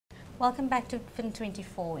Welcome back to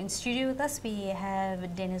Fin24. In studio with us we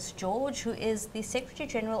have Dennis George, who is the Secretary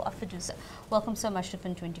General of FEDUSA. Welcome so much to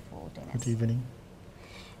Fin24, Dennis. Good evening.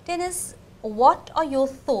 Dennis, what are your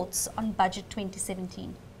thoughts on Budget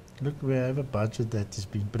 2017? Look, we have a budget that is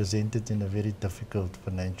being presented in a very difficult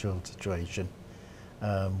financial situation.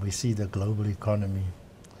 We see the global economy.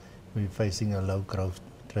 We're facing a low growth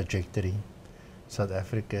trajectory. South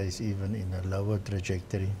Africa is even in a lower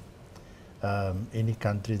trajectory. Any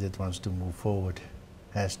country that wants to move forward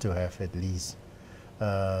has to have at least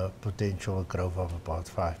potential growth of about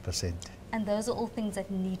 5%. And those are all things that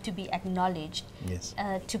need to be acknowledged. Yes.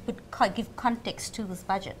 To give context to this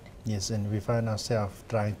budget. Yes, and we find ourselves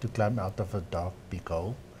trying to climb out of a dark big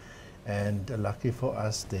hole. And lucky for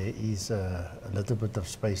us, there is a little bit of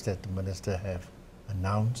space that the minister have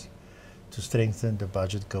announced to strengthen the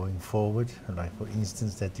budget going forward. Like for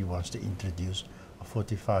instance, that he wants to introduce a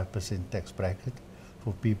 45% tax bracket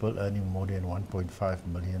for people earning more than 1.5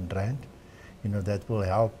 million rand. You know, that will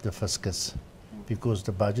help the fiscus, because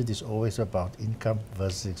the budget is always about income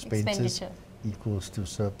versus expenses equals to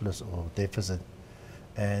surplus or deficit.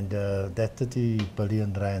 And that 30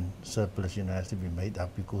 billion rand surplus, you know, has to be made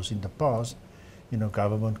up, because in the past, you know,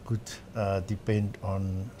 government could depend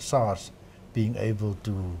on SARS being able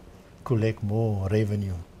to collect more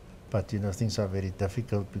revenue. But, you know, things are very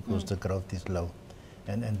difficult because the growth is low.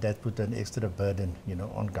 And that put an extra burden, you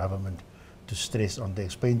know, on government to stress on the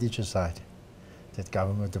expenditure side, that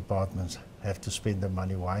government departments have to spend the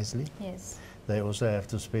money wisely. Yes. They also have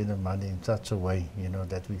to spend the money in such a way, you know,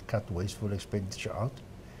 that we cut wasteful expenditure out.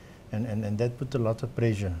 And that put a lot of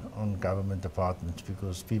pressure on government departments,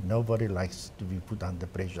 because nobody likes to be put under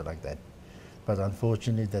pressure like that. But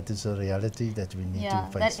unfortunately, that is a reality that we need to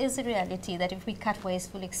face. That is a reality, that if we cut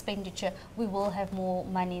wasteful expenditure, we will have more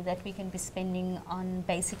money that we can be spending on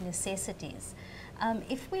basic necessities.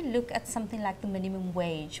 If we look at something like the minimum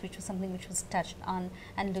wage, which was something which was touched on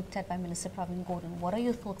and looked at by Minister Pravin Gordhan, what are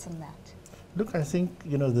your thoughts on that? Look, I think,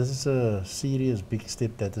 you know, this is a serious big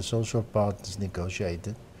step that the social partners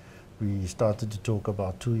negotiated. We started to talk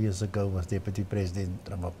about 2 years ago with Deputy President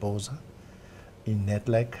Ramaphosa in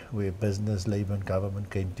NETLAC, where business, labor and government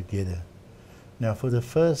came together. Now, for the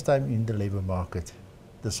first time in the labor market,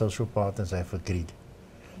 the social partners have agreed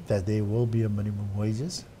that there will be a minimum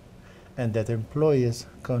wages, and that employers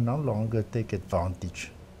can no longer take advantage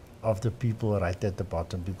of the people right at the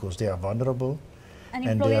bottom, because they are vulnerable and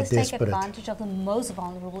employers they are take desperate. advantage of the most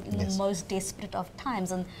vulnerable in the most desperate of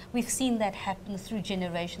times, and we've seen that happen through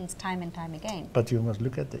generations time and time again. But you must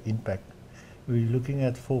look at the impact. We're looking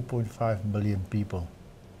at 4.5 million people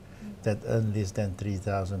that earn less than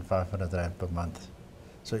 3,500 rand per month.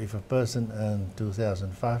 So if a person earns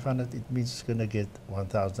 2,500, it means it's going to get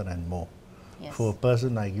 1,000 and more. Yes. For a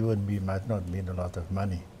person like you and me, it might not mean a lot of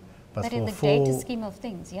money. But in the greater scheme of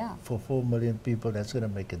things, for 4 million people, that's going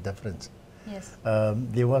to make a difference. Yes.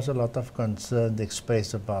 There was a lot of concern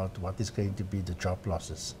expressed about what is going to be the job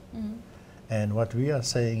losses. And what we are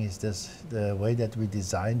saying is this: the way that we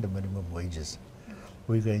design the minimum wages,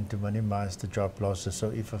 we're going to minimize the job losses. So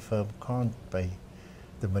if a firm can't pay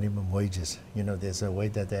the minimum wages, you know, there's a way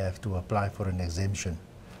that they have to apply for an exemption.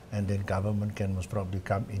 And then government can most probably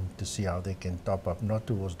come in to see how they can top up, not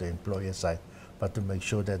towards the employer side, but to make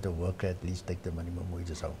sure that the worker at least take the minimum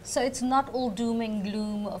wages home. So it's not all doom and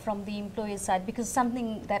gloom from the employer side, because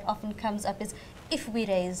something that often comes up is, if we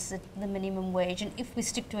raise the minimum wage and if we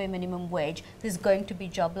stick to a minimum wage, there's going to be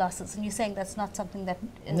job losses. And you're saying that's not something that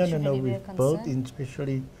should really be a concern? We've built in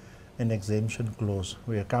especially an exemption clause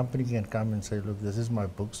where a company can come and say, look, this is my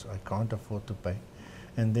books, I can't afford to pay.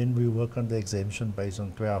 And then we work on the exemption based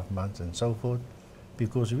on 12 months and so forth,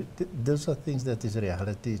 because those are things that is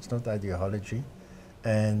reality, it's not ideology.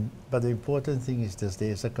 But the important thing is this: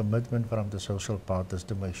 there is a commitment from the social partners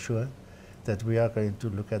to make sure that we are going to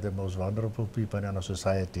look at the most vulnerable people in our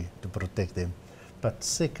society to protect them. But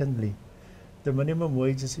secondly, the minimum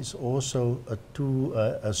wages is also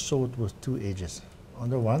a sword with two edges. On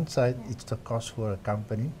the one side, it's the cost for a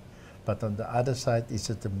company, but on the other side, it's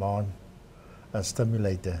a demand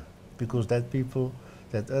stimulator, because that people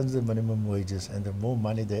that earns the minimum wages, and the more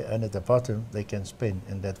money they earn at the bottom, they can spend,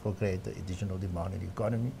 and that will create the additional demand in the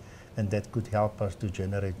economy, and that could help us to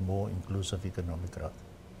generate more inclusive economic growth.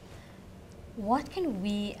 What can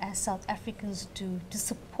we as South Africans do to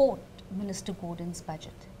support Minister Gordhan's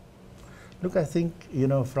budget? Look, I think, you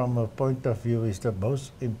know, from a point of view, is the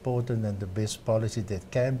most important and the best policy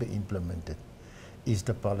that can be implemented is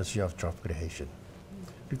the policy of job creation.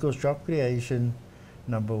 Because job creation,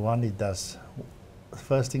 number one,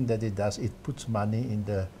 first thing that it does, it puts money in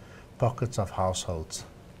the pockets of households.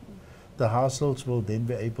 the households will then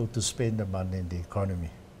be able to spend the money in the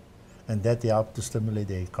economy. And that helps to stimulate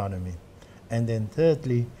the economy. And then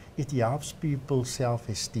thirdly, it helps people's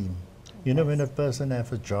self-esteem. You know, when a person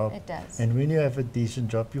has a job, It does. and when you have a decent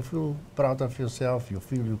job, you feel proud of yourself, you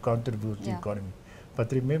feel you contribute to the economy.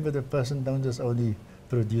 But remember, the person don't just only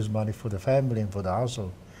produce money for the family and for the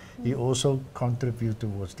household, he also contributes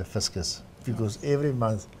towards the fiscus, because every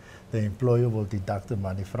month the employer will deduct the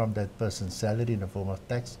money from that person's salary in the form of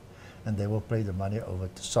tax, and they will pay the money over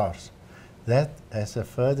to SARS. That has a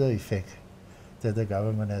further effect that the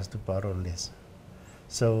government has to borrow less.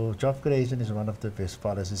 So job creation is one of the best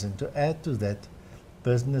policies, and to add to that,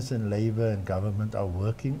 business and labor and government are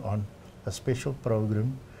working on a special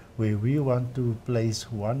program where we want to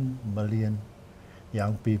place 1 million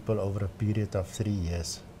young people over a period of 3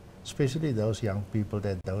 years, especially those young people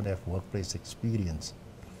that don't have workplace experience.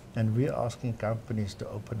 And we're asking companies to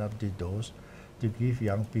open up the doors to give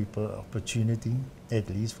young people opportunity, at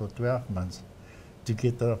least for 12 months, to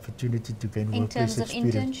get the opportunity to gain workplace experience.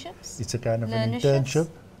 In terms of internships? It's a kind of an internship,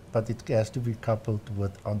 but it has to be coupled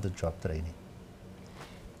with on-the-job training.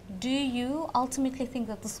 Do you ultimately think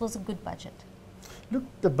that this was a good budget? Look,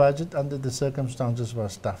 the budget under the circumstances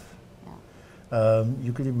was tough.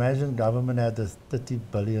 You could imagine government had a 30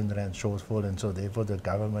 billion rand shortfall, and so therefore the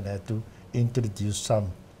government had to introduce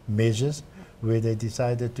some measures where they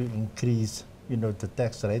decided to increase, you know, the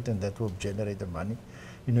tax rate, and that will generate the money.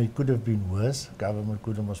 You know, it could have been worse. Government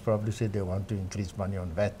could have most probably said they want to increase money on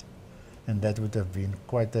VAT, and that would have been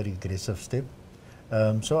quite a regressive step.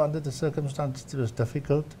 So under the circumstances, it was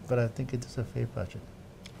difficult, but I think it is a fair budget.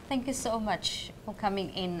 Thank you so much for coming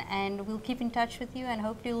in, and we'll keep in touch with you, and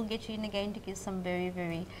hopefully we'll get you in again to give some very,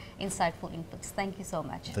 very insightful inputs. Thank you so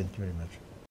much. Thank you very much.